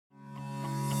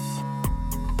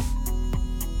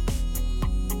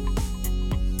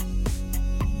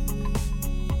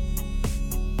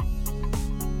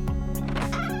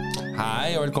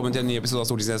Hei og velkommen til en ny episode av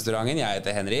Stortingsrestauranten. Jeg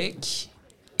heter Henrik.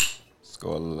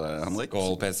 Skål, Henrik.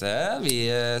 Skål, PC.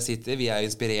 Vi er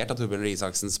inspirert av Torbjørn Røe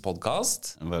Isaksens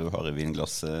podcast. Hva du har i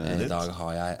vinglasset ditt? I dag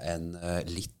har jeg en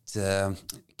litt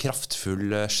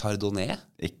kraftfull chardonnay.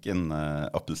 Ikke en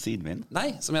appelsinvin.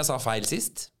 Nei, som jeg sa feil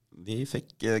sist. Vi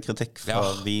fikk kritikk fra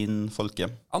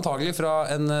vinfolket. Antagelig fra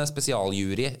en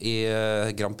spesialjury i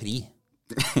Grand Prix.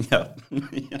 Ja.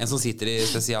 En som sitter i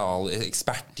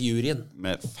ekspertjuryen.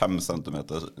 Med 5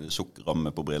 centimeter tjukk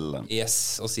ramme på brillene.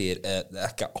 Yes, og sier, det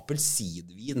er ikke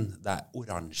appelsinvin, det er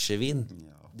oransjevin.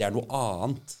 Ja. Det er noe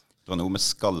annet. Det var noe med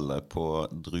skallet på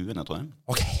druene, tror jeg.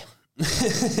 Ok.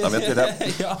 Da vet vi det.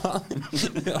 Ja,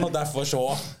 og derfor så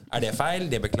er det feil,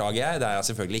 det beklager jeg. Det er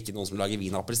selvfølgelig ikke noen som lager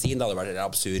vin av appelsin. Det hadde vært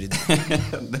absurd.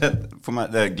 For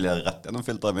meg, det gleder rett gjennom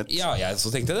filteret mitt. Ja, jeg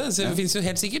så tenkte det. Så det finnes jo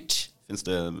helt sikkert.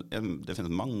 Det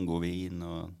finnes mangovin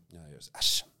og... Ja,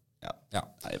 æsj. Ja.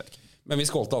 Nei, jeg vet ikke. Men vi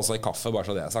skålte altså i kaffe, bare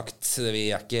så det er sagt. Vi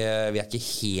er ikke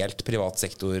helt privat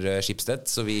sektor Schibsted,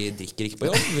 så vi drikker ikke på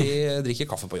jobb. Vi drikker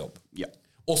kaffe på jobb. Ja.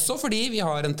 Også fordi vi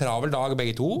har en travel dag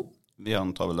begge to. Vi har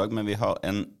en travel dag, men vi har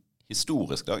en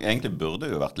historisk dag. Egentlig burde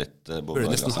det jo vært litt... Burde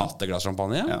nesten hatt et glass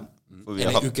champagne. Ja.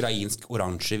 Eller ukrainsk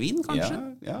oransjevin, kanskje?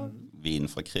 Ja,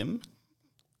 vin fra Krim.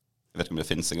 Jeg vet ikke om det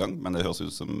finnes en gang, men det høres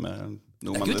ut som noe man... Det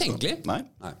er ikke utenkelig.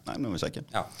 Nei, nå må vi sjekke.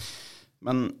 Ja.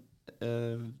 Men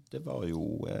det var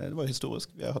jo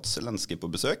historisk. Vi har hatt Zelensky på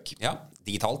besøk. Ja,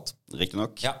 digitalt. Riktig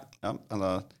nok. Ja.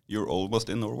 Eller You're almost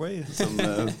in Norway, som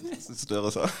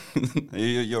Støre sa.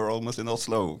 You're almost in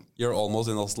Oslo. You're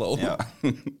almost in Oslo. Ja.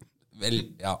 Vel,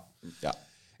 ja.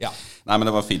 Nei, men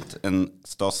det var fint. En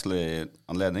staselig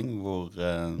anledning hvor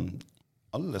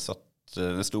alle satt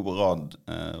det sto på rad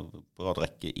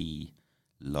rekke i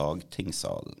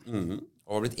lagtingssalen.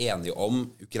 Og har blitt enige om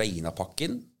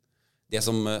Ukraina-pakken. Det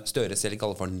som Støre selv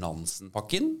kaller for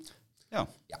Nansen-pakken. Ja.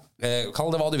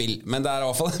 Kall det hva du vil, men det er i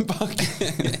hvert fall en pakke.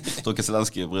 Jeg tror ikke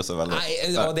Zelensky bryr seg veldig.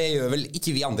 Nei, og det gjør vel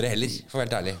ikke vi andre heller, for å være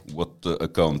helt ærlig. What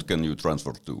account can you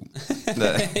transfer to?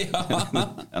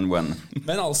 And when?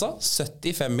 Men altså,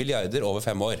 75 milliarder over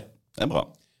 5 år. Det er bra.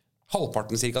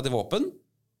 Halvparten cirka til våpen.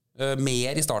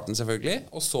 Mer i starten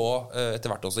selvfølgelig, og så etter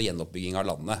hvert også gjenoppbygging av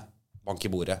landet. Bank i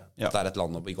bordet. Ja. Det er et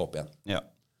land å bygge opp igjen. Ja,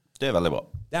 det er veldig bra.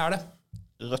 Det er det.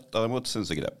 Rødt derimot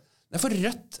synes ikke det. Nei, for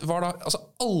Rødt var da, altså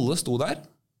alle sto der.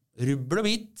 Rubbel og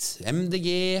bit, MDG,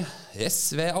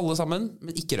 SV, alle sammen,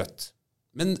 men ikke Rødt.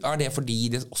 Men er det fordi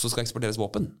det også skal eksporteres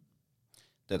våpen?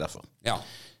 Det er derfor. Ja.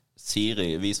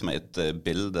 Siri, vis meg et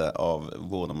bilde av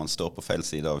hvordan man står på feil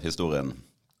side av historien.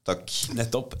 Takk.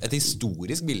 Nettopp. Et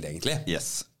historisk bilde, egentlig.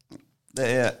 Yes. Det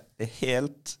er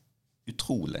helt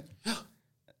utrolig. Ja.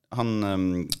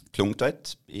 Han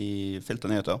Klungtveit i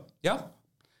Filternyheter. Ja.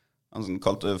 Han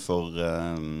kalte det for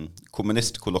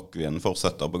kommunistkollokvien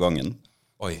fortsetter på gangen.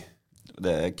 Oi.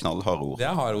 Det er knallharde ord. Det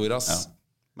er harde ord, ass. Ja.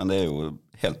 Men det er jo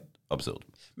helt absurd.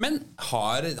 Men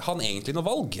har han egentlig noe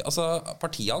valg? Altså,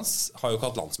 partiet hans har jo ikke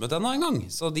hatt landsmøte ennå en gang.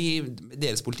 Så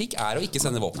deres politikk er å ikke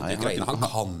sende våpen til Ukraina. Han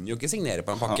kan jo ikke signere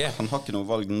på en pakke. Han har ikke noe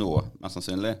valg nå, mest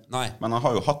sannsynlig. Nei. Men han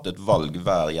har jo hatt et valg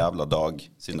hver jævla dag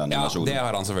siden den invasjonen. Ja, det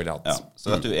har han selvfølgelig hatt. Ja.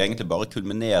 Så dette er jo egentlig bare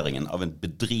kulmineringen av en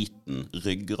bedriten,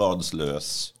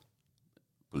 ryggradsløs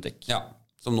politikk. Ja,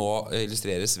 som nå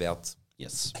illustreres ved at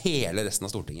hele resten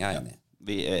av Stortinget er enig.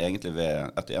 Vi er egentlig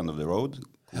ved at the end of the road.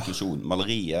 Konklusjon.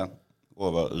 Maleriet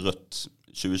over Rødt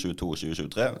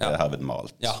 2022-2023 er herved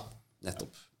malt. Ja,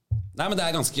 nettopp. Nei, men det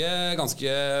er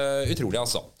ganske utrolig,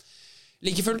 altså.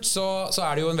 Like fullt så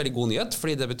er det jo en veldig god nyhet,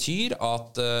 fordi det betyr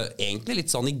at egentlig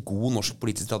litt sånn i god norsk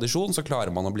politisk tradisjon så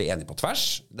klarer man å bli enig på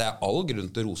tvers. Det er all grunn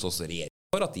til å rose oss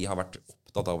regjeringen for at de har vært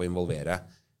opptatt av å involvere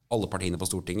alle partiene på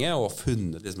Stortinget og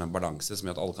funnet liksom en balanse som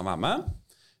gjør at alle kan være med.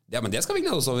 Ja, men det skal vi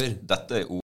glede oss over. Dette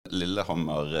er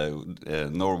Lillehammer,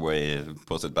 Norway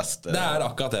på sitt beste. Det er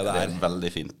akkurat det er. Det er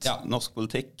veldig fint. Ja. Norsk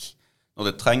politikk, når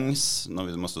det trengs, når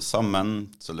vi må stå sammen,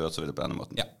 så løser vi det på denne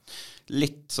måten. Ja.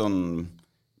 Litt sånn,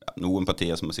 noen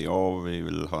partier som må si, vi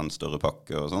vil ha en større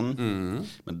pakke og sånn.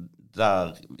 Men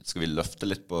der skal vi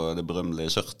løfte litt på det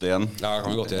berømmelige skjørtet igjen. Ja,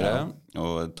 kan vi godt gjøre.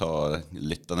 Og ta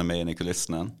lytterne med inn i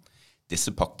kulissene.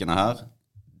 Disse pakkene her,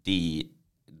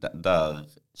 der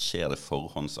skjer det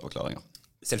forhåndsavklaringer.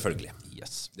 Selvfølgelig.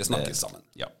 Yes. Det snakkes sammen.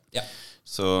 Ja.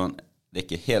 Så det er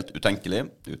ikke helt utenkelig,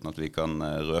 uten at vi kan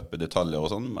røpe detaljer og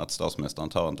sånn, at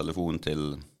statsministeren tar en telefon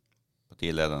til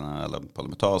partilederne eller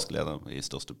parlamentarisk leder i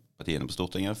største partiene på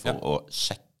Stortinget for å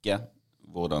sjekke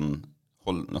hvordan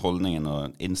holdningen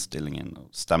og innstillingen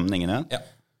og stemningen er. Ja.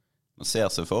 Man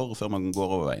ser seg for før man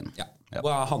går over veien. Ja.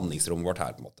 Hva er handlingsrommet vårt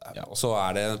her, på en måte? Ja. Og så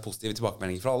er det en positiv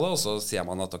tilbakemelding fra alle, og så sier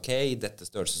man at ok, dette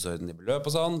størrelsesorden i beløp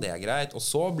og sånn, det er greit, og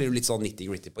så blir det litt sånn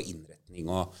nitty-gritty på innretning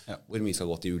og hvor mye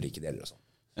skal gå til ulike deler og sånn.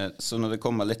 Så når det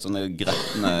kommer litt sånne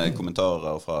gretne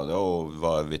kommentarer fra det, og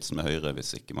hva er vitsen med Høyre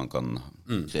hvis ikke man kan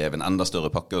kreve en enda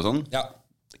større pakke og sånn,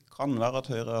 det kan være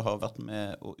at Høyre har vært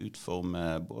med å utforme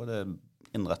både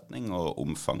innretning og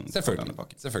omfang. Selvfølgelig.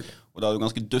 Og da er det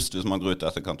ganske dust hvis man går ut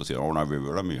etterkant og sier nei, vi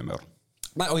vil ha mye mer.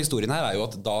 Nei, og historien her er jo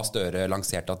at da Støre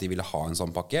lanserte at de ville ha en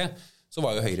sånn pakke, så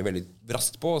var jo Høyre veldig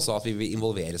raskt på og sa at vi vil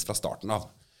involveres fra starten av.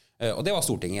 Og det var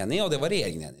Stortinget enig i, og det var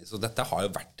regjeringen enig i. Så dette har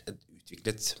jo vært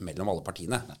utviklet mellom alle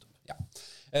partiene. Ja.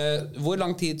 Hvor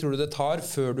lang tid tror du det tar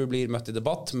før du blir møtt i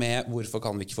debatt med hvorfor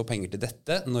kan vi ikke få penger til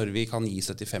dette når vi kan gi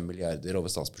 75 milliarder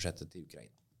over statsbudsjettet til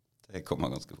Ukraina? Det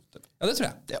kommer ganske fort til. Ja, det tror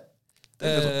jeg. Ja.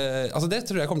 Det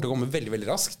tror jeg kommer til å komme veldig, veldig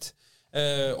raskt.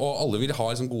 Og alle vil ha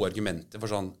liksom gode argumenter for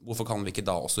sånn, hvorfor kan vi ikke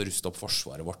da også ruste opp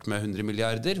forsvaret vårt med 100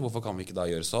 milliarder? Hvorfor kan vi ikke da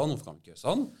gjøre sånn? Hvorfor kan vi ikke gjøre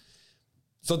sånn?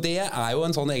 Så det er jo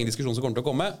en sånn egen diskusjon som kommer til å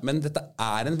komme, men dette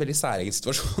er en veldig særegen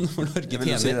situasjon hvor Norge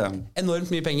tjener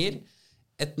enormt mye penger.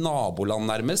 Et naboland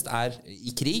nærmest er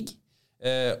i krig.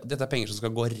 Dette er penger som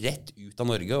skal gå rett ut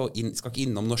av Norge og skal ikke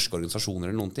innom norske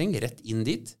organisasjoner eller noen ting, rett inn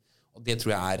dit. Og det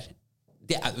tror jeg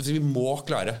vi må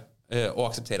klare å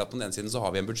akseptere at på den ene siden så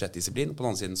har vi en budsjettdisiplin, og på den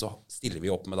andre siden så stiller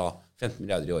vi opp med da 15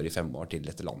 milliarder i år i 5 år til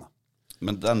dette landet.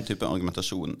 Men den type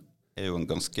argumentasjon er jo en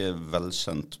ganske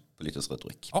velkjent politisk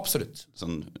retorikk. Absolutt.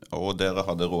 Sånn, og dere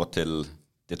hadde råd til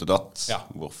ditt og datt,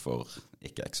 hvorfor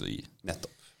ikke X og Y?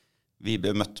 Nettopp. Vi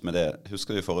ble møtt med det,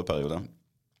 husker du i forrige periode?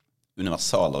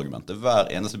 Universalargumentet.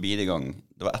 Hver eneste bidige gang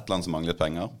det var et land som manglet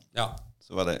penger,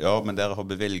 så var det, men dere har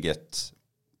bevilget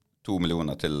 2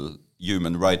 millioner til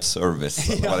Human Rights Service.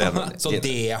 Så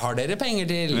det har dere penger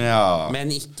til,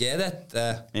 men ikke dette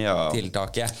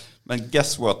tiltaket. Men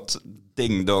guess what?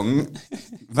 Ding dong.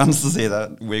 Venstre side,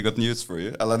 we got news for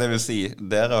you. Eller det vil si,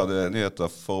 dere hadde nyheter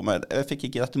for meg. Jeg fikk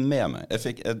ikke dette med meg.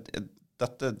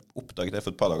 Dette oppdaget jeg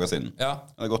for et par dager siden. Det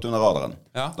hadde gått under radaren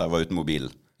da jeg var uten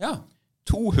mobilen.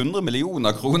 200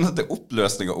 millioner kroner til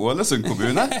oppløsning av Ålesund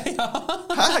kommune?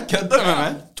 Hæ, kødder du med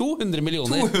meg? 200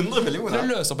 millioner. 200 millioner? For å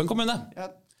løse opp en kommune.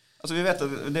 Altså vi vet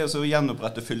at det er jo så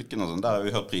gjenopprette fylkene og sånn, der har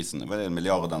vi hørt prisen. Var det 1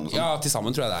 milliard eller noe sånt? Ja, til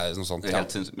sammen tror jeg det er noe sånt. Det er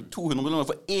helt sinnssykt. 200 millioner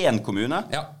for én kommune?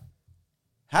 Ja.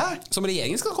 Hæ? Som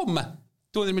regjeringen skal komme med.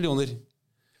 200 millioner.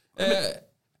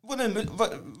 Hva er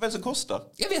det som koster?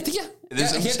 Jeg vet ikke.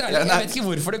 Helt ærlig, jeg vet ikke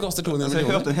hvorfor det koster 200 millioner.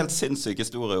 Jeg har hørt en helt sinnssyk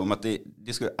historie om at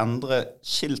de skulle endre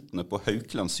skiltene på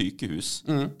Haukeland sykehus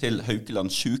til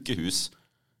Haukeland sykehus,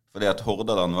 fordi at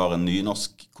Hordaland var en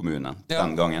nynorsk kommune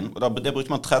den gangen. Og det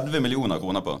brukte man 30 millioner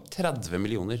kroner på. 30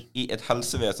 millioner? I et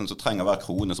helsevesen som trenger hver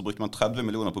krone, så brukte man 30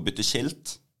 millioner på å bytte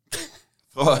skilt.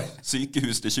 Fra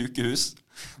sykehus til sykehus.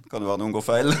 Kan det være noen går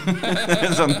feil?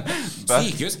 Sånn,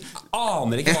 sykehus?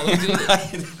 Aner ikke hva det betyr. Nei,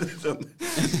 sånn.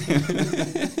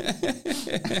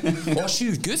 Og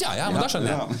sykehus, men da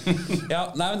skjønner jeg.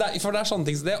 Nei, men for det er sånne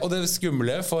ting som det. Og det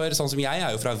skumle for sånn som jeg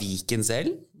er jo fra Viken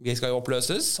selv. Vi skal jo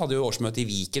oppløses. Hadde jo årsmøte i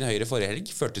Viken Høyre forrige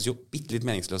helg. Føltes jo bitte litt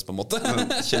meningsløst på en måte.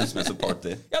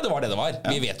 Skilsmisseparty. Ja, det var det var.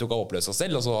 Vi vet jo ikke å oppløse oss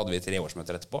selv, og så hadde vi 3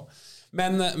 årsmøter etterpå.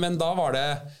 Men da var det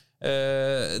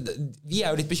vi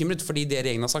er jo litt bekymret fordi det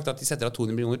regjeringen har sagt at de setter av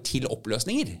 200 millioner til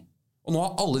oppløsninger. Og nå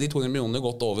har alle de 200 millionene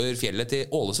gått over fjellet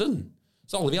til Ålesund.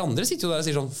 Så alle vi andre sitter jo der og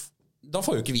sier sånn, da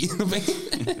får jo ikke vi noe penger.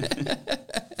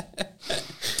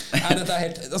 Dette er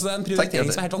helt, altså det er en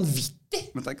prioritering som er helt vanvittig.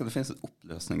 Men tenk at det finnes et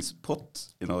oppløsningspott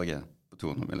i Norge på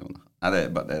 200 millioner. Nei,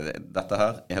 dette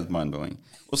her er helt mindblowing.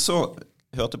 Og så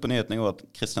hørte jeg på nyheten i går at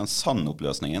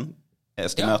Kristiansand-oppløsningen er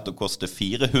estimert å koste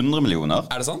 400 millioner.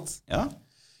 Er det sant? Ja.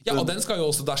 Ja, og den skal jo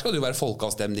også, der skal det jo være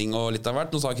folkeavstemning og litt av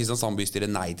hvert. Nå sa Kristiansand bystyre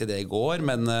nei til det i går,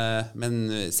 men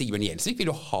Sigbjørn Gjelsvik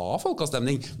vil jo ha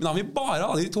folkeavstemning. Men han vil bare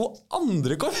ha de 2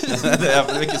 andre kommunene. Jeg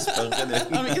vil ikke spørre det.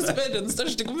 Han vil ikke spørre den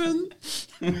største kommunen.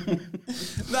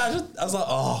 Det er så,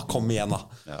 kom igjen da.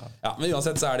 Ja, men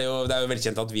uansett så er det jo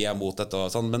velkjent at vi er mot dette og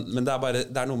sånn, men det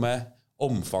er noe med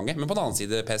omfanget. Men på den annen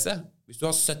side, PC, hvis du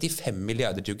har 75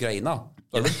 milliarder til Ukraina,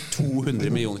 da har du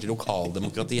 200 millioner til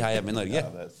lokaldemokrati her hjemme i Norge.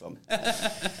 Ja, det er sant.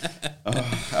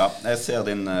 Jeg ser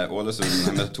din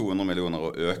Ålesund med 200 millioner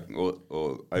og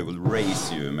I will raise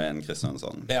you med en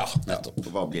Kristiansand. Ja, nettopp.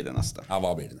 Hva blir det neste? Ja,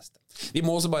 hva blir det neste? Vi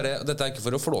må også bare, dette er ikke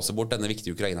for å flåse bort denne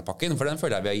viktige Ukraina-pakken, for den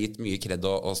føler jeg vi har gitt mye kred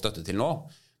og støtte til nå,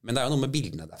 men det er jo noe med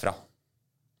bildene derfra.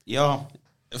 Ja.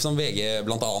 Som VG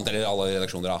blant annet, eller alle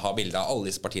redaksjoner har bilder av alle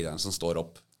disse partiene som står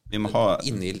opp. Vi må ha,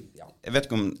 jeg vet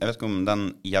ikke om den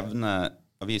jevne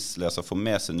avisleser får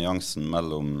med seg nyansen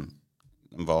mellom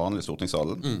den vanlige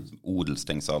stortingssalen,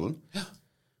 odelstingssalen,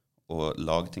 og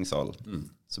lagtingssal,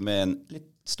 som en litt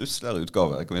stussligere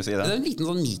utgave, kan vi si det? Det en liten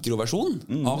sånn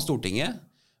mikroversjon av Stortinget.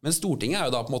 Men Stortinget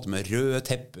jo da på en måte med røde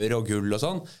tepper og gull og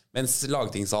sånn, mens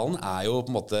lagtingssalen jo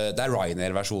på en måte, det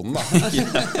Ryanair-versjonen da.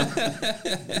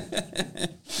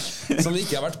 Som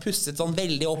ikke har vært pusset sånn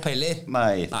veldig opp heller.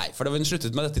 Nei, for det var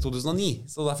sluttet med dette i 2009,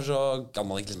 så derfor så kan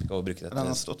man ikke bruke dette. Den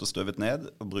har stått og støvet ned,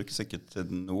 og brukes ikke til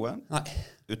noe. Nei.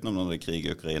 Utenom når det er krig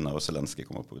i Ukraina og Zelensky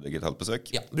kommer på digitalt besøk.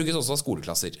 Ja, brukes også av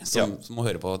skoleklasser, som må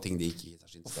høre på ting de ikke tar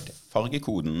sin interessert i.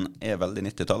 Fargekoden veldig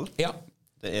 90-tall. Ja.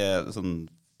 Det sånn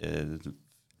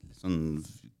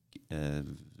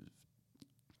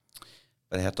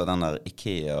hva det heter den der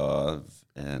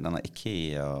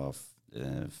IKEA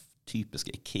typiske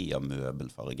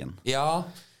IKEA-møbelfargen. Ja,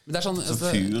 men det sånn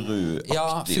furu-aktig.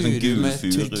 Ja, furu med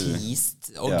turkist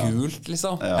og gult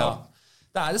liksom. Ja.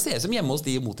 Det ser ut som hjemme hos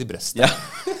de mot i brøstet. Ja.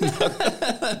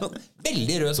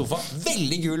 Veldig rød sofa,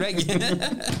 veldig gul vegg.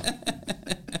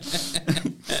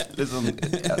 Litt sånn,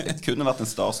 det kunne vært en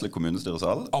staselig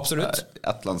kommunestyresal. Absolutt. Et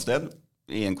eller annet sted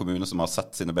i en kommune som har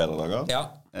sett sine bedre dager. Ja.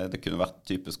 Det kunne vært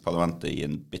typisk parlamentet i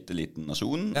en bitteliten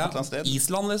nasjon et eller annet sted.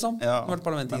 Island liksom. Ja. Det var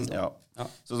parlamentet i Island. Ja.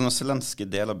 Så når Zelensky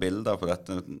deler bilder på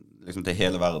dette liksom til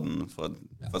hele verden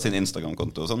fra sin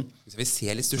Instagram-konto og sånn. Så vi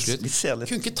ser litt stusslig ut. Litt.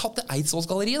 Kunne ikke tatt det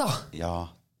Eidsvolls-galleriet da? Ja.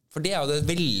 For det jo det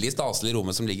veldig staselige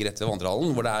rommet som ligger rett ved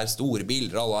vandrehallen, hvor det store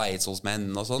bilder av alle Eidsvolls-menn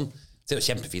og sånn. Det ser jo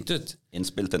kjempefint ut.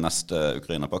 Innspill til neste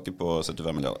Ukraina-pakke på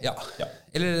 75 milliarder. Ja.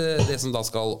 Eller det som da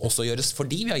skal også gjøres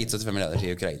fordi vi har gitt 75 milliarder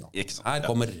til Ukraina. Her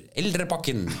kommer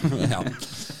eldrepakken. Ja.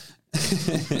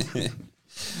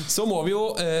 Så må vi jo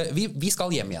vi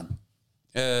skal hjem igjen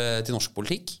til norsk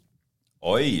politikk.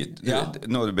 Oi,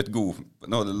 nå har du blitt god.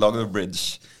 Nå lager du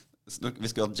bridge. Vi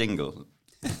skal ha jingle.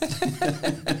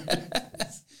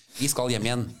 Vi skal hjem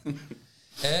igjen.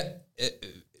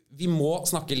 Vi må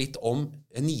snakke litt om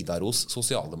Nidaros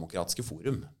Sosialdemokratiske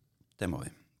Forum. Det må vi.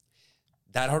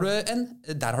 Der har du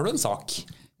en sak.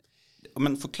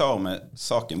 Men forklar meg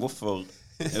saken. Hvorfor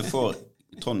får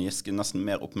Trond Giske nesten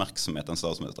mer oppmerksomhet enn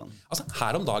statsministeren? Altså,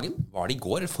 her om dagen, var det i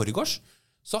går eller forgårs,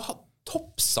 så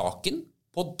toppsaken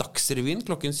på Dagsrevyen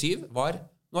klokken 7 var,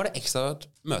 nå det ekstra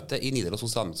møte i Nidaros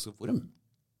Sosialdemokratiske Forum.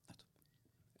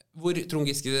 Hvor Trond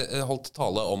Giske holdt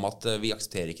tale om at vi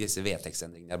aksepterer ikke disse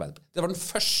vedtektsendringene i Arbeiderpartiet. Det var den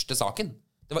første saken.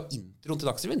 Det var introen til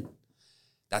Dagsrevyen.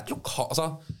 Det et altså,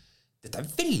 dette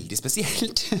veldig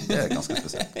spesielt. Det ganske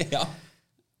spesielt. Ja.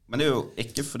 Men det jo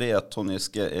ikke fordi at Trond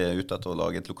Giske ute etter å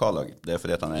lage et lokallag. Det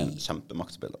fordi at han en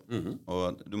kjempemaktspiller.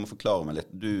 Og du må forklare meg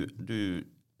litt. Du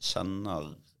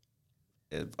kjenner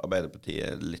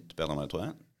Arbeiderpartiet litt bedre enn meg, tror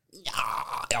jeg.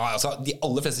 Ja, altså, de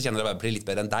aller fleste kjenner Arbeiderpartiet litt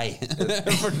bedre enn deg.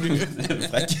 For du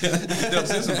frekk. Det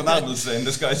hørtes ut som fornærmelse in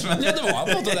disguise. Men... Ja, det var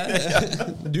på en måte det.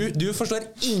 Du forstår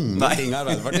ingenting av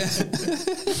Arbeiderpartiet.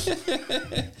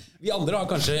 Vi andre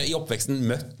har kanskje i oppveksten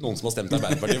møtt noen som har stemt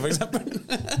Arbeiderpartiet, for eksempel.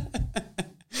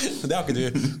 Det har ikke du.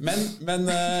 Men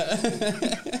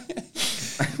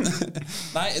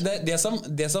nei, det som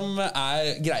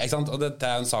greia, ikke sant? Og dette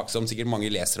en sak som sikkert mange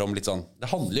leser om litt sånn. Det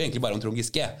handler jo egentlig bare om Trond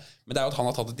Giske, men det jo at han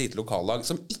har tatt et lite lokallag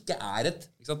som ikke et,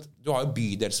 ikke sant? Du har jo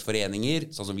bydelsforeninger,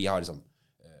 sånn som vi har liksom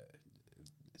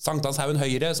Sankthanshaugen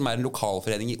Høyre, som en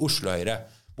lokalforening i Oslo Høyre.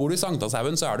 Bor du i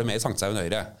Sankthanshaugen, så du med i Sankthanshaugen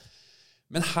Høyre.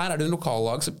 Men her det en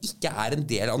lokallag som ikke en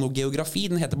del av noe geografi.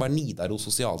 Den heter bare Nidaros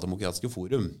Sosialdemokratiske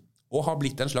Forum, og har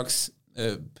blitt en slags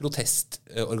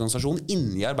protestorganisasjon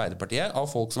inni Arbeiderpartiet av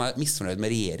folk som misfornøyd med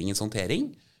regjeringens håndtering,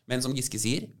 men som Giske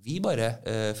sier, vi bare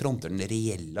fronter den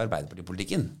reelle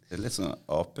Arbeiderpartipolitikken. Det litt sånn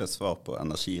APs svar på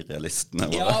energirealistene.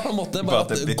 Ja, på en måte, bare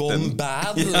at gone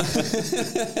bad.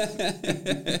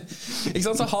 Ikke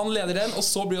sant, så han leder den, og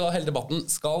så blir da hele debatten,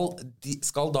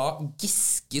 skal da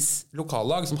Giskes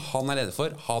lokallag, som han leder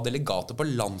for, ha delegater på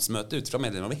landsmøtet ut fra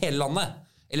medlemmer over hele landet?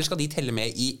 Eller skal de telle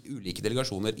med i ulike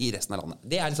delegasjoner i resten av landet?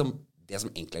 Det liksom det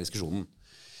som egentlig diskusjonen.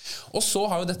 Og så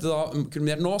har jo dette da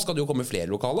kulminert nå, skal det jo komme flere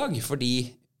lokallag,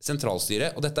 fordi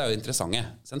sentralstyret, og dette jo interessante,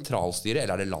 sentralstyret,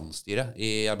 eller det landsstyret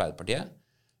i Arbeiderpartiet,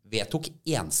 vedtok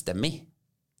enstemmig.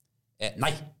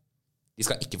 Nei, de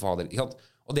skal ikke få ha det. Ikke sant?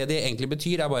 Og det egentlig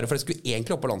betyr bare, for det skulle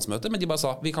egentlig opp på landsmøtet, men de bare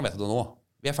sa, vi kan vedta det nå.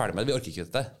 Vi ferdig med det, vi orker ikke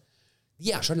dette.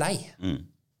 De så lei.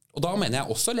 Og da mener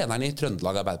jeg også lederen i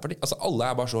Trøndelag Arbeiderparti, altså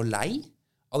alle bare så lei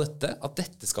av dette, at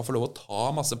dette skal få lov å ta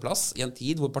masse plass i en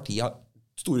tid hvor partiet har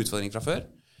store utfordringer fra før.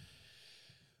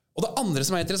 Og det andre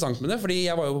som interessant med det, fordi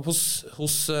jeg var jo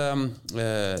hos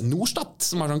Norstat,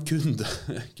 som har sånn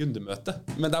kundemøte,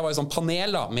 men der var jo sånn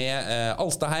panel da, med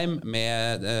Alstaheim,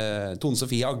 med Tone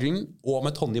Sofie Aglen og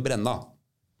med Tonje Brenna.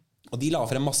 Og de la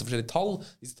frem masse forskjellige tall.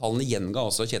 Disse tallene gjenga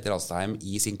også Kjetil Alstaheim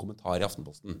i sin kommentar i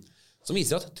Aftenposten. som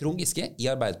viser at Trond Giske i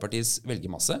Arbeiderpartiets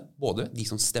velgermasse, både de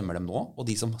som stemmer dem nå, og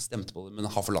de som stemte på dem, men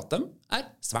har forlatt dem,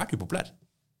 svært upopulær.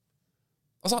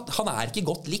 Altså, han ikke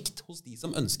godt likt hos de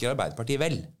som ønsker Arbeiderpartiet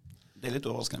vel. Det litt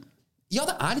overraskende. Ja,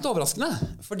 det litt overraskende,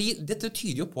 fordi dette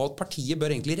tyder jo på at partiet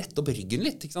bør egentlig rette opp ryggen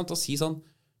litt, ikke sant? Og si sånn,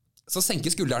 så senke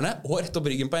skuldrene og rette opp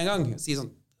ryggen på en gang. Si sånn,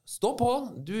 stå på,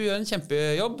 du gjør en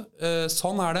kjempejobb,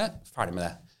 sånn det, ferdig med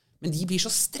det. Men de blir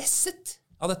så stresset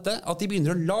av dette, at de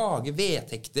begynner å lage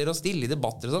vedtekter og stille i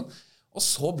debatter og sånn, og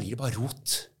så blir det bare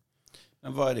rot.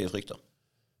 Men hva det de frykter?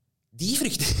 De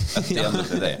frykter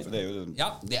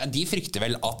de frykter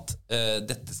vel at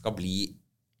dette skal bli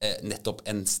nettopp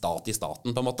en stat i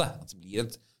staten på en måte. At det blir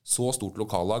et så stort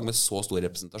lokallag med så stor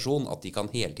representasjon at de kan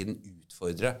hele tiden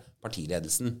utfordre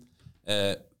partiledelsen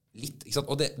litt, ikke sant?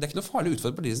 Og det ikke noe farlig å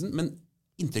utfordre partiledelsen, men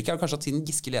inntrykket kanskje at siden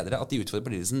Giske ledere at de utfordrer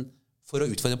partiledelsen for å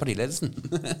utfordre partiledelsen.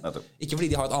 Ikke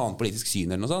fordi de har et annet politisk syn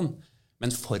eller noe sånt,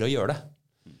 men for å gjøre det.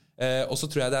 Og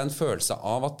så tror jeg det en følelse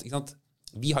av at, ikke sant,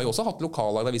 vi har jo også hatt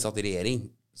lokallag da vi satt i regjering,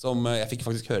 som jeg fikk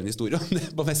faktisk høre en historie om det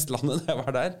på Vestlandet da jeg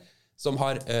var der, som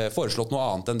har foreslått noe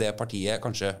annet enn det partiet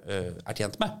kanskje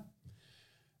tjent med.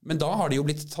 Men da har de jo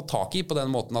blitt tatt tak i på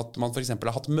den måten at man for eksempel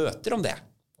har hatt møter om det,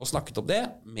 og snakket om det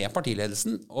med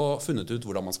partiledelsen, og funnet ut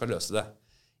hvordan man skal løse det.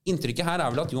 Inntrykket her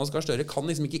vel at Jonas Gahr Støre kan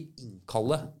liksom ikke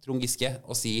innkalle Trond Giske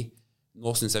og si,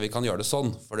 nå synes jeg vi kan gjøre det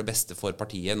sånn, for det beste for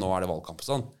partiet, nå det valgkamp og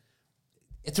sånn.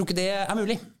 Jeg tror ikke det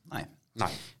mulig. Nei.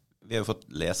 Nei. Vi har jo fått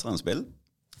leserens spill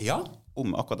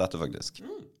om akkurat dette faktisk.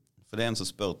 For det en som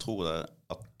spør, tror dere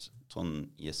at Trond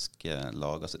Giske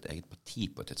lager sitt eget parti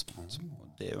på et tidspunkt? Og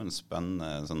det jo en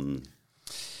spennende sånn,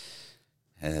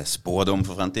 spådom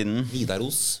for fremtiden.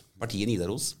 Partiet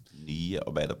Nidaros. Nye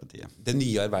Arbeiderpartiet. Det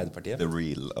nye Arbeiderpartiet. The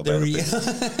real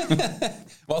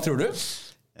Arbeiderpartiet. Hva tror du?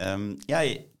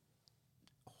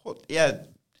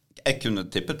 Jeg kunne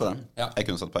tippet på den. Ja. Jeg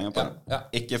kunne satt penger på den. Ja.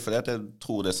 Ikke fordi at jeg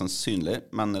tror det sannsynlig,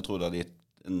 men jeg tror det hadde gitt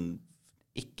en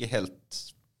ikke helt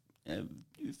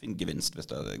ufin gevinst hvis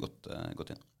det hadde gått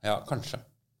inn. Ja, kanskje.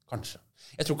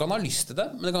 Jeg tror ikke han har lyst til det,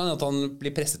 men det kan hende at han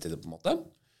blir presset til det på en måte.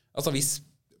 Altså hvis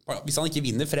han ikke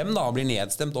vinner frem da, og blir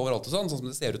nedstemt overalt og sånn som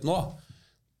det ser ut nå,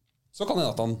 så kan det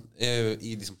hende at han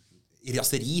i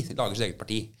raseri lager sitt eget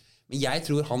parti. Men jeg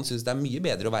tror han synes det mye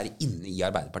bedre å være inne i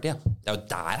Arbeiderpartiet. Det jo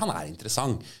der han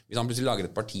interessant. Hvis han plutselig lager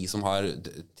et parti som har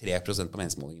 3% på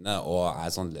meningsmålingene og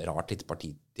et sånn rart litt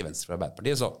parti til venstre for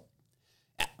Arbeiderpartiet, så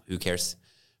who cares?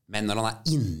 Men når han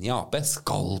inne i AP,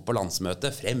 skal på landsmøte,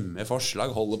 fremme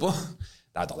forslag, holde på,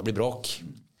 det da det blir bråk.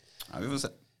 Ja, vi får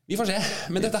se. Vi får se,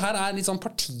 men dette her litt sånn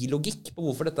partilogikk på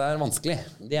hvorfor dette vanskelig.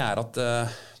 Det at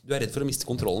du redd for å miste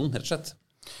kontrollen, rett og slett.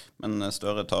 Men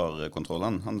Støre tar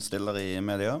kontrollen. Han stiller i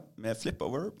media med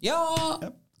flipover. Ja!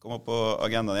 Kommer på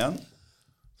agendaen igjen.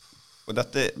 Og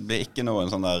dette blir ikke noe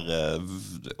en sånn der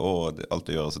alt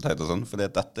du gjør så teit og sånn, for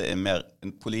dette mer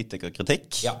en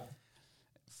politikerkritikk. Ja.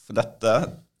 For dette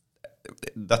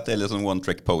litt sånn one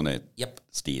trick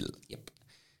pony-stil. Yep.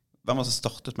 Hvem var det som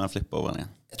startet med flipoveren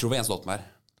igjen? Jeg tror det var Jens Stoltenberg.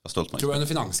 Jeg tror det var under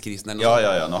finanskrisen eller noe.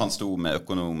 Ja, når han sto med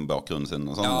økonombakgrunnen sin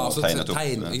og sånn, og tegnet opp.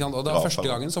 Og det var første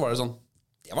gangen så var det sånn,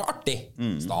 det var artig.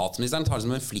 Statsministeren tar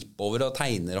liksom en flip over og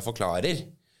tegner og forklarer.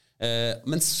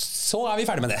 Men så vi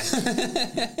ferdig med det.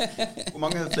 Hvor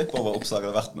mange flip-over-oppslag har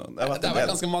det vært nå? Det har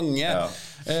vært ganske mange. Ja.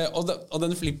 Og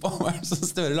den flip-overen som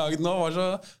Støre laget nå var så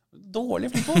dårlig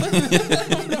flip-over.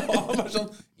 Det var bare sånn,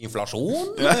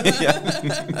 inflasjon.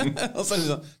 Og så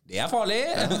liksom, det farlig.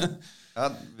 Ja,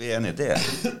 vi enige i det.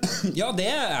 Ja, det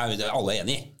jo alle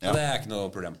enige i. Ja. Det ikke noe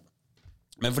problem.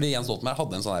 Men fordi Jens Stoltenberg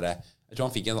hadde en sånn her, jeg tror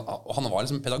han fikk og han var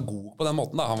liksom pedagog på den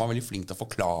måten da. Han var veldig flink til å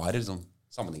forklare liksom,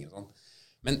 sammenhenger og sånn.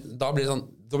 Men da blir det sånn,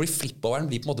 da blir flip-overen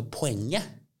på en måte poenget.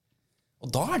 Og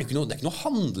da det ikke noe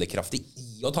handlekraftig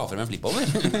i å ta frem en flip-over.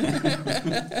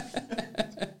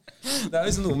 Det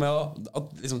liksom noe med at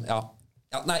liksom,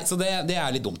 nei, så det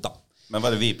litt dumt da. Men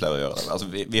hva det vi pleier å gjøre? Altså,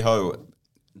 vi har jo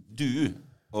du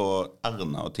og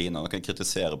Erna og Tina kan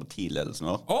kritisere partiledelsen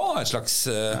vår. Et slags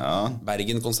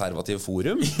Bergen konservative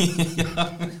forum.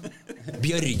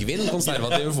 Bjørgvin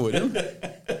konservative forum.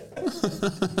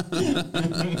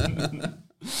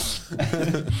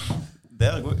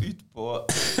 Dere går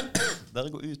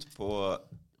ut på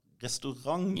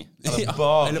restaurant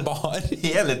eller bar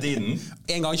hele tiden.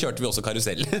 En gang kjørte vi også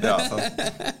karusell. Ja, sant.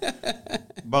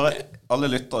 Bare alle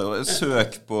lytter jo.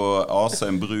 Søk på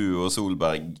Asheim, Bru og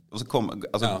Solberg, og så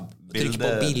trykk på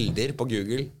bilder på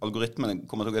Google. Algoritmen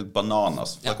kommer til å gå helt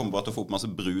bananas. For jeg kommer bare til å få opp masse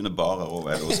brune barer over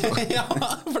hele Oslo.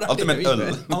 Alltid med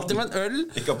en øl.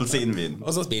 Ikke appelsinvin.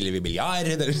 Og så spiller vi biljard,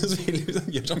 eller så spiller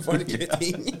vi gjør sånn folkelige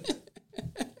ting.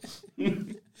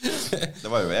 Det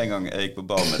var jo en gang jeg gikk på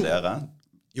bar med dere.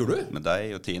 Gjorde du? Med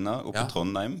deg og Tina oppe i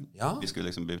Trondheim. Ja. Vi skulle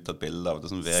liksom bli tatt bilde av det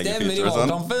som VG. Stemmer i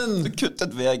valgkampen! Så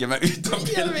kuttet VG meg ut av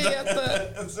bildet. Jeg vet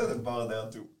det! Så er det bare dere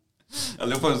to. Jeg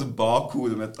lurer på en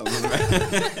bakhodet mitt.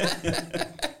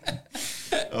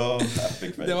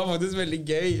 Det var faktisk veldig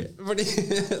gøy. Fordi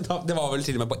det var vel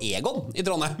til og med på Egon i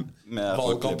Trondheim.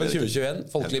 Valgkampen 2021,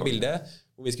 folkelig bilde.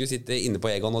 Hvor vi skulle sitte inne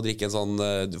på Egon og drikke en sånn.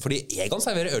 Fordi Egon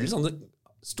serverer øl i sånne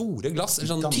store glass,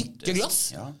 eller sånne tykke glass.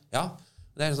 Ja,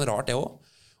 det er sånn rart det også.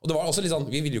 Og det var også litt sånn,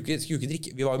 skulle jo ikke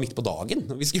drikke. Vi var jo midt på dagen.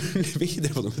 Vi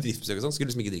drev på noe bedriftsbesøk og sånn.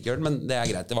 Skulle liksom ikke drikke øl, men det er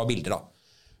greit, det var bilder da.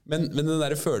 Men den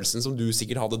der følelsen som du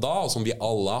sikkert hadde da, og som vi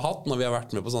alle har hatt når vi har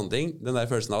vært med på sånne ting, den der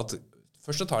følelsen av at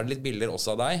først så tar det litt bilder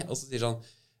også av deg, og så sier sånn,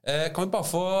 kan vi bare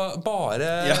få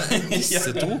disse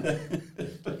to?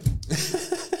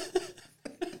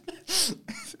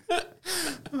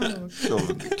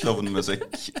 Klovnmusikk,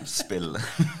 spill.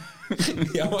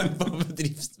 Jeg var på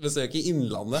bedriftsbesøk i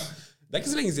Innlandet. Det er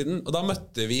ikke så lenge siden, og da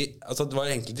møtte vi, altså det var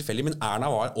egentlig tilfeldig, men Erna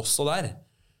var også der.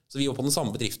 Så vi var på den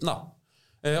samme bedriften da.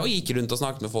 Og gikk rundt og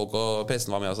snakket med folk, og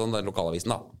pressen var med og sånn, den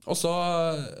lokalavisen da. Og så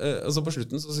på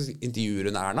slutten så intervjuer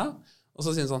hun Erna, og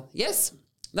så sier hun sånn, yes,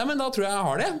 nei, men da tror jeg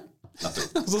har det.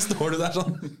 Og så står du der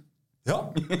sånn, ja,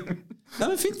 nei,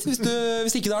 men fint, hvis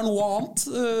ikke det er noe annet,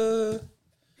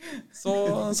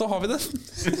 så har vi det.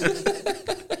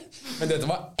 Men dette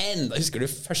var husker du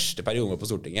første periode på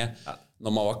Stortinget,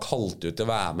 når man var kalt ut til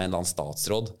å være med en eller annen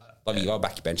statsråd, da vi var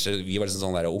backbencher, vi var liksom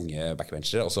sånne der unge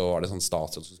backbencher, og så var det sånn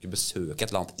statsråd som skulle besøke et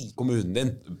eller annet i kommunen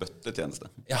din. Bøttetjeneste.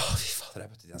 Ja, fy fader, det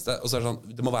er bøttetjeneste. Og så er det sånn,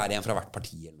 det må være en fra hvert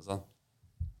parti eller noe sånt.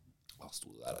 Da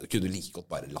stod det der, det kunne like godt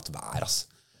bare latt være, ass.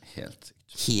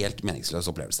 Helt meningsløs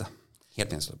opplevelse. Helt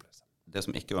meningsløs opplevelse. Det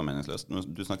som ikke var meningsløst,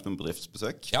 du snakket om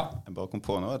bedriftsbesøk. Ja. Jeg bare kom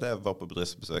på nå, det var på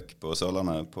bedriftsbesøk på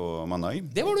Sørlandet på mandag.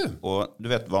 Det var du. Og du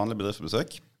vet, vanlig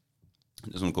bedriftsbesøk,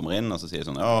 det som kommer inn, og så sier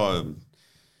sånn, ja,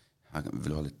 vil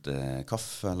du ha litt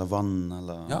kaffe eller vann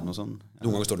eller noe sånt? Ja.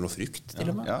 Noen ganger står det noe frukt til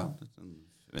og med. Ja,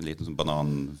 en liten sånn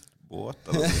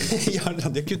bananbåt. Eller ja, de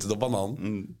har kuttet opp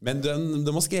bananen. Men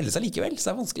det må skrelle seg likevel, så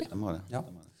det er vanskelig. Det må det. Ja.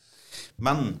 Det må det.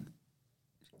 Men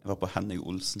jeg var på Henning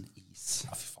Olsen is.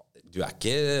 Ja, fy faen. Du er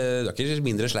ikke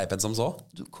mindre sleip enn som så.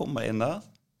 Du kommer inn der.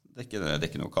 Det er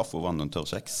ikke noe kaffe og vann og en tørr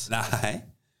kjeks. Nei.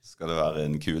 Skal det være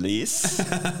en kul is?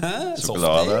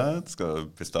 Sjokolade? Skal det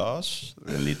pistasje?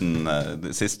 En liten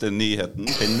siste nyheten,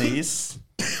 pinneis.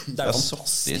 Det er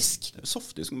fantastisk.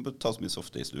 Softis, du kan ta så mye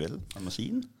softis du vil. En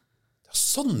maskin. Det er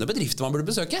sånne bedrifter man burde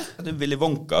besøke. Det er Willy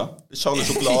Wonka. Charlie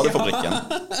Sjokoladefabrikken.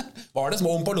 Var det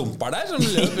små ompa-lomper der som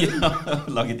løp inn? Ja,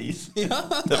 laget is. Ja.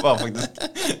 Det var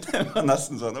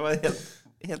nesten sånn. Det var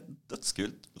helt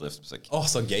dødskult bedriftsbesøk.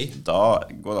 Så gøy. Da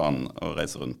går det an å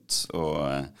reise rundt og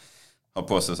ha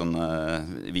på seg sånne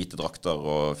hvite drakter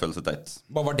og føle seg teit.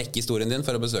 Hva var dekkhistorien din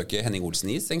for å besøke Henning Olsen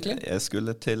is, egentlig? Jeg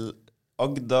skulle til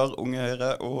Agder, Unge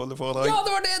Høyre, og holde foredrag. Ja,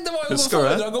 det var det! Det var jo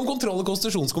foredrag om kontroll- og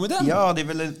konstitusjonskomiteen. Ja, de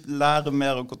ville lære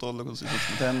mer om kontroll- og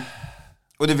konstitusjonskomiteen.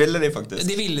 Og det ville de faktisk.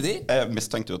 De ville de? Jeg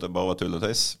mistenkte jo at det bare var tull og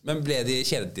tøys. Men ble de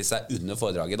kjedet de seg under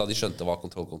foredraget da de skjønte hva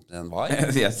kontrollkomiteen var?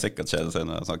 De er sikkert kjedet seg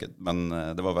når jeg snakket, men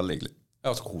det var veldig hyggelig.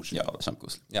 Ja, så koselig. Ja, det var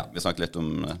kjempekoselig. Ja. Vi snakket litt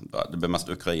om, det ble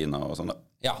mest Ukraina og sånn da.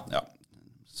 Ja.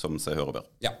 Som seg hører og bør.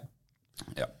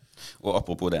 Ja. Og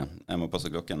apropos det, jeg må passe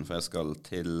klokken, for jeg skal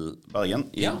til Bergen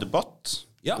i debatt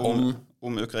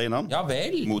om Ukraina. Ja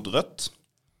vel. Mot Rødt.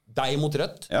 Deg mot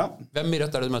Rødt? Ja. Hvem i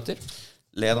Rødt er det du møter?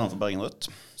 Lederen for Bergen Rødt.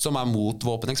 Som er mot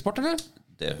våpeneksport, eller?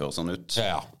 Det høres sånn ut.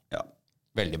 Ja.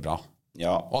 Veldig bra.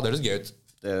 Ja. Det høres gøy ut.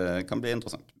 Det kan bli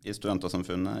interessant. I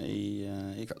Studentersamfunnet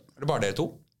i kveld. Er det bare dere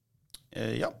to?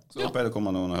 Ja, så håper jeg det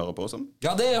kommer noen å høre på også.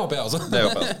 Ja, det håper jeg også. Det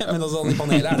håper jeg, Men altså, i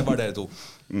panelet er det bare dere to.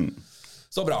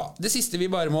 Så bra. Det siste vi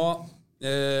bare må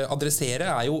adressere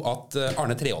er jo at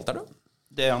Arne Treholt er død.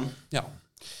 Det er han. Ja.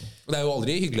 Og det er jo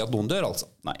aldri hyggelig at noen dør, altså.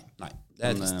 Nei.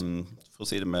 Det er Men for å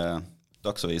si det med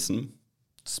Dagsavisen,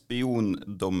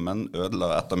 spiondommen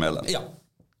ødela ettermælet. Ja.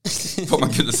 Får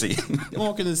man kunne si. Det må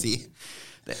man kunne si.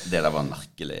 Det der var en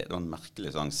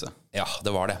merkelig seanse. Ja, det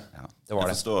var det. Ja. Det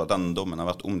var jeg forstår at den dommen har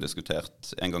vært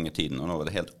omdiskutert en gang i tiden, og nå var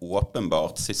det helt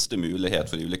åpenbart siste mulighet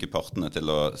for de ulike partene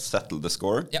til å settle the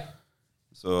score. Ja.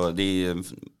 Så de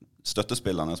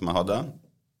støttespillerne som jeg hadde,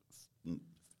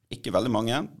 ikke veldig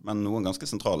mange, men noen ganske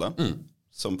sentrale,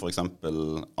 som for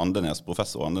eksempel Andenes,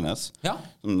 professor Andenes,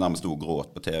 som nærmest sto og gråt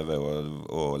på TV,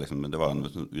 og liksom, det var en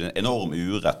enorm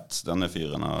urett denne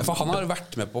fyren. For han har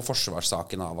vært med på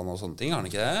forsvarssaken av han og sånne ting, har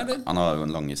han ikke det? Eller? Han har jo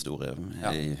en lang historie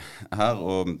her,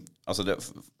 og altså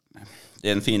det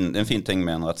er en fin ting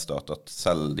med en rettsstat at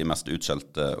selv de mest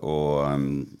utskjelte og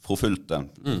forfulgte,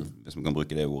 hvis man kan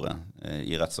bruke det ordet,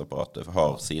 i rettsapparatet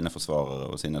har sine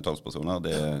forsvarere og sine talspersoner.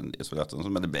 Det er isolert,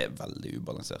 men det ble veldig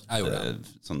ubalansert.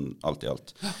 Sånn alt i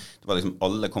alt. Det var liksom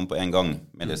alle kom på en gang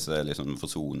med disse liksom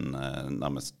forsonende,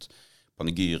 nærmest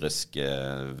panegyriske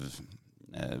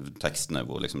tekstene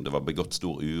hvor liksom det var begått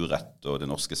stor urett og det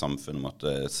norske samfunnet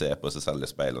måtte se på seg selv i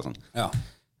speil og sånn. Ja.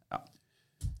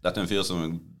 Dette er en fyr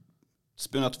som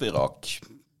spunnet for Irak,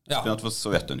 spunnet for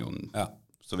Sovjetunionen.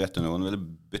 Sovjetunionen ville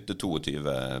bytte 22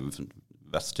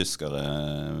 vesttyskere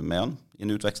med han i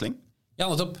en utveksling. Ja,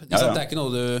 nettopp. Det er ikke noe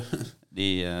du...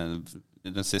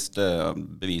 Den siste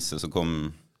beviset som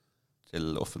kom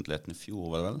til offentligheten i fjor,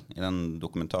 var det vel, i den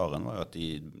dokumentaren, var jo at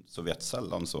Sovjet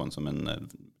selv anså han som en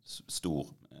stor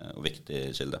og viktig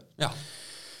kilde. Ja.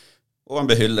 Og han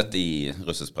ble hyllet i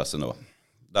russisk presse nå.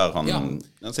 Der han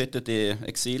sittet i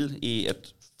eksil i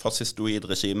et fascistoid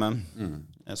regime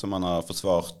som han har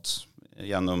forsvart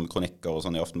gjennom kronikker og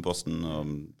sånn i Aftenposten og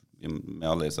med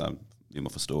alle disse vi må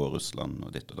forstå Russland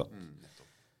og ditt og datt.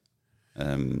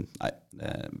 Nei,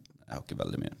 jeg har ikke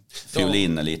veldig mye.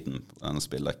 Fiolinen er liten, den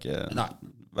spiller ikke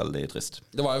veldig trist.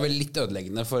 Det var jo vel litt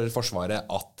ødeleggende for forsvaret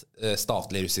at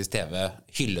statlig russisk TV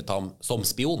hyllet ham som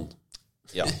spion.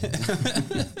 Ja.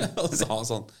 Og sa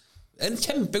sånn en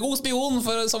kjempegod spion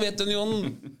for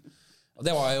Sovjetunionen. Og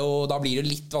det var jo, da blir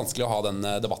det litt vanskelig å ha den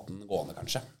debatten gående,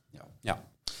 kanskje. Ja.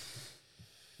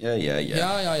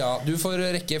 Du får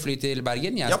rekke fly til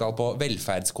Bergen. Jeg skal på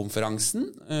velferdskonferansen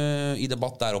i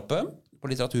debatt der oppe på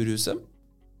Litteraturhuset.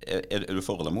 Er du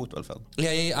for eller mot velferd? Det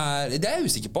er jeg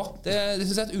usikker på. Det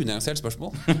synes jeg er et unyansert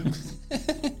spørsmål.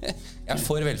 Jeg er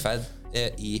for velferd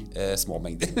i små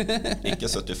mengder. Ikke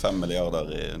 75 milliarder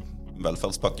i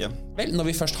velferdspakke. Vel, når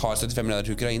vi først har 75 milliarder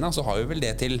til Ukraina, så har vi vel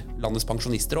det til landets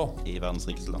pensjonister også. I verdens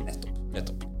rikeste land.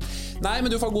 Nettopp. Nei, men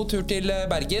du får god tur til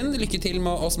Bergen. Lykke til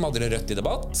med å smadre Rødt i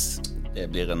debatt. Det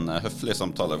blir en høflig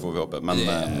samtale, får vi håpe. Men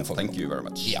thank you very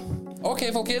much. Ok,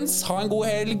 folkens. Ha en god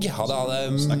helg. Ha det.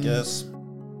 Snakkes.